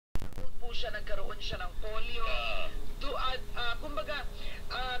siya, nagkaroon siya ng polio. Kumbaga,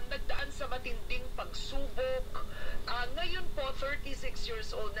 nagdaan sa matinding pagsubok. Ngayon po, 36 years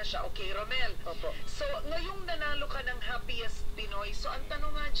old na siya. Okay, Romel. Opo. So, ngayong nanalo ka ng Happiest Pinoy, so ang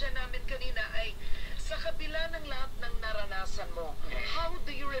tanong nga dyan namin kanina ay, sa kabila ng lahat ng naranasan mo, how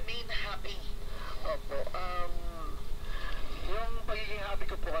do you remain happy? Opo. Yung pagiging happy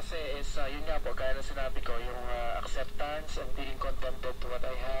ko po kasi is, yun nga po, kaya na sinabi ko, yung acceptance and being contented to what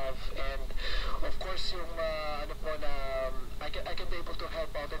I have. And of course, yung ano po na I can be able to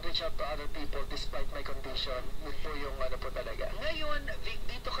help out and reach out to other people despite my condition. Yun po yung ano po talaga. Ngayon, Vic,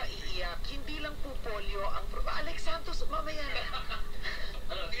 dito ka iiyak. Hindi lang po polio ang... Alex Santos, mamaya na.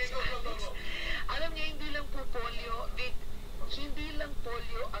 Alam niya, hindi lang po polio. Vic, hindi lang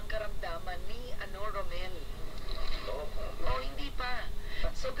polio ang karamdaman ni Romel. O hindi pa.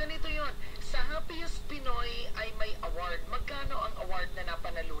 So ganito yon. Sa Happiest Pinoy ay may award. Magkano ang award na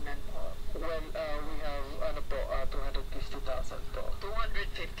napanalunan mo? Well, we have ano po, 250,000 po.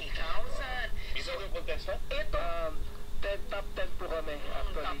 250,000. Isa yung contestant? Ito, Top 10 po kami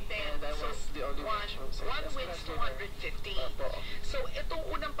actually. top 10. And I was the only one chosen. One wins 250. So itong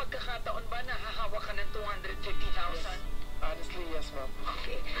unang pagkakataon ba na hahawak ka ng 250,000? Honestly, yes, ma'am.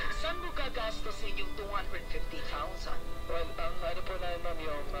 Okay. Saan mo gagastusin yung 250,000? Well, ang ano po na, ma'am,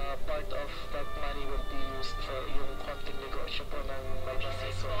 yung part of that money will be used for yung konting negosyo po ng my business.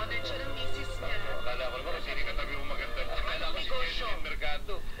 Misis mo, nandiyan ang misis niya. Kala ko naman, sini katabi mo maganda. Kala ko si negosyo? Jenny ng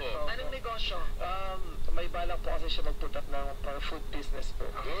Mercado. Anong negosyo? May balak po kasi siya mag-put up ng food business po.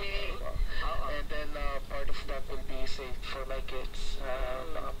 Okay. And then part of that will be saved for my kids.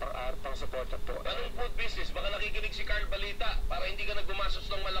 Pang suporta po. Anong food business? Baka nakikinig si Carl Balita para hindi ka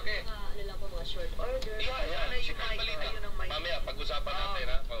naggumasos ng malaki. Ano lang po, mga short order. Yan, si Carl Balita. Mamaya, pag-usapan natin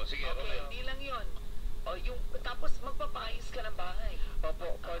ha. Sige, Okay, hindi lang yun. Tapos magpapayos ka ng bahay.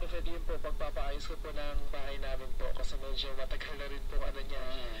 Opo, part of it yun po, pagpapaayos ko po ng bahay namin po kasi medyo matagal na rin po ano niya.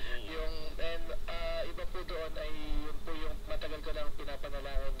 And iba po doon ay yun po yung matagal ko lang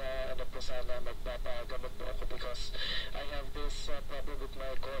pinapanalangin na ano po sana magpapagamot po ako because I have this problem with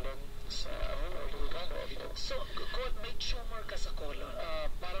my colon sa So, may tumor ka sa colon?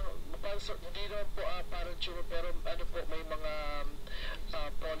 Parang hindi naman po parang tumor pero ano po may mga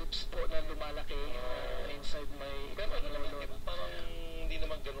polyps po na lumalaki inside my colon. Parang hindi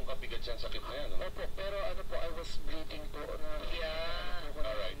naman ganun kabigat siyang sakit na yan. Opo, pero ano po, I was bleeding po na... Yeah.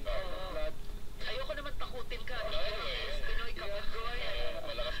 Alright. Blood. Ayoko naman takutin ka. Anyway, Pinoy ka, Goy.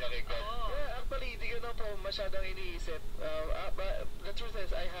 malakas na rin ka. Actually, hindi ko na po masyadong iniisip. But the truth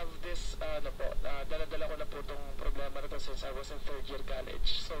is, I have this, dala-dala ko na po itong problema na to since I was in third year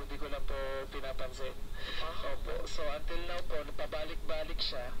college. So, hindi ko na po pinapansin. Opo. So, until now po, pabalik-balik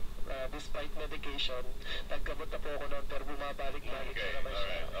siya. Despite medication, nagkamot na po ako noon pero bumabalik-balik na naman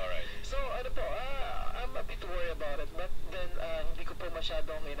siya. Alright. So, ano po, I'm a bit worried about it, but then hindi ko po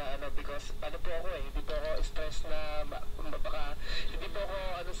masyadong inaano because ano po ako hindi po ako stress na baka, hindi po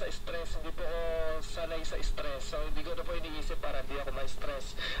ako sa stress, hindi po ako sanay sa stress. So, hindi ko na po iniisip para hindi ako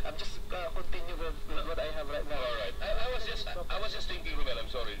ma-stress. I'm just continue with what I have right now. Alright. I was just thinking, Romel,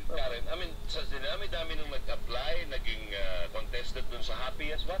 I'm sorry, Karen. I mean, sa dinami-dami nung nag-apply, naging contested dun sa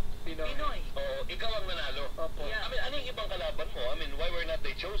Happiest, what? Pinoy. Oo, ikaw ang nanalo. Opo. Yeah. I mean, ano yung ibang kalaban mo? I mean, why were not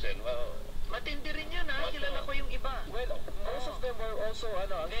they chosen? Well, Matindi rin yun kilala ko yung iba. Well, most of them were also,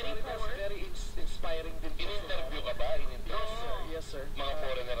 very inspiring din. in-interview ka ba? Yes, sir. Mga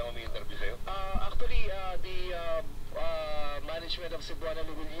foreigner ang umi-interview sa'yo? Actually, the management of Cebuana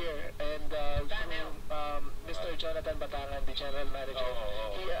Lugulier and Mr. Jonathan Batangan, the general manager,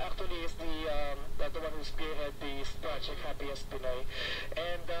 he actually is the one who spearhead this project, Happiest Pinoy.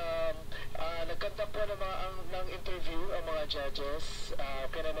 And nagkanta po ng interview ang mga judges.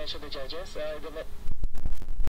 Can I mention the judges?